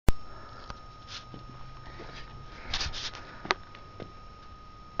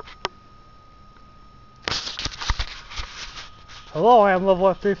Hello, I am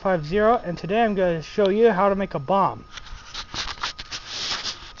levelat350, and today I'm going to show you how to make a bomb.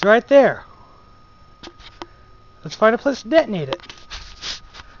 It's right there. Let's find a place to detonate it.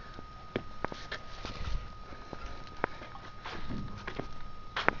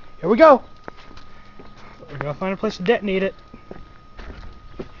 Here we go. We're going to find a place to detonate it.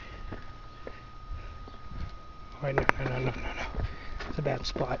 Wait, no. It's a bad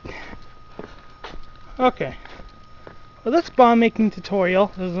spot. Okay. Well, this bomb making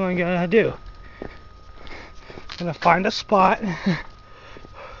tutorial is what I'm going to do. I'm going to find a spot. Take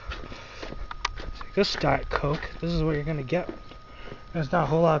this Diet Coke. This is what you're going to get. There's not a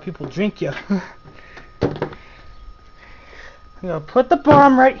whole lot of people drink you. I'm going to put the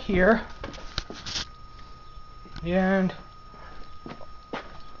bomb right here. And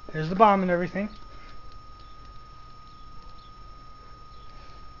there's the bomb and everything.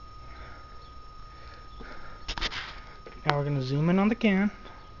 Now we're going to zoom in on the can.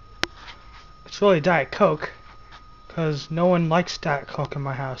 It's really Diet Coke, because no one likes Diet Coke in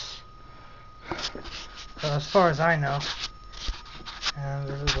my house. As far as I know. And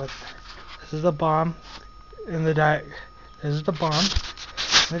this is the bomb in the Diet. This is the bomb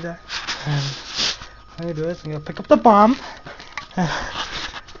in the Diet. And what I'm going to do is I'm going to pick up the bomb.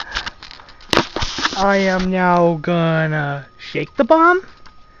 I am now going to shake the bomb.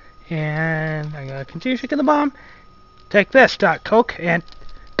 And I'm going to continue shaking the bomb. Take this Diet Coke and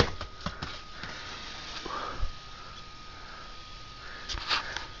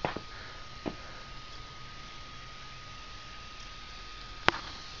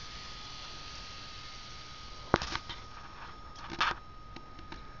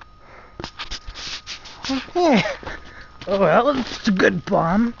okay. Oh, well, it's a good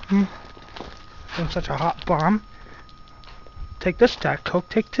bomb. It's such a hot bomb. Take this Diet Coke.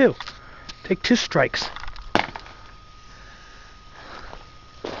 Take two. Take two strikes.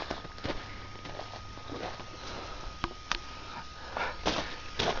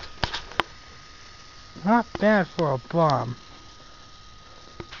 Not bad for a bomb.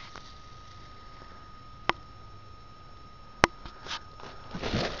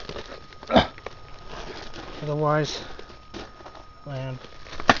 Otherwise, land.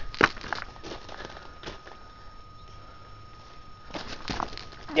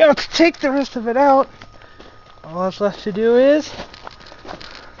 You know, to take the rest of it out, all that's left to do is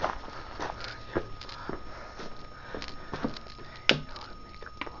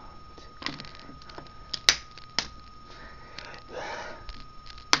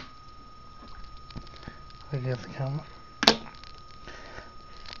look at the camera.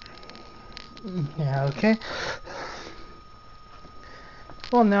 Yeah, okay.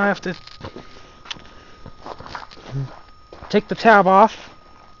 Well, now I have to take the tab off.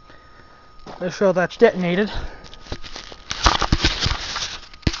 Make sure that's detonated.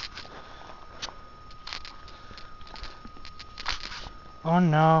 Oh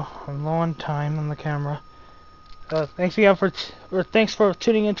no, I'm low on time on the camera. Thanks again thanks for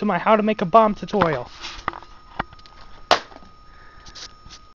tuning into my how to make a bomb tutorial.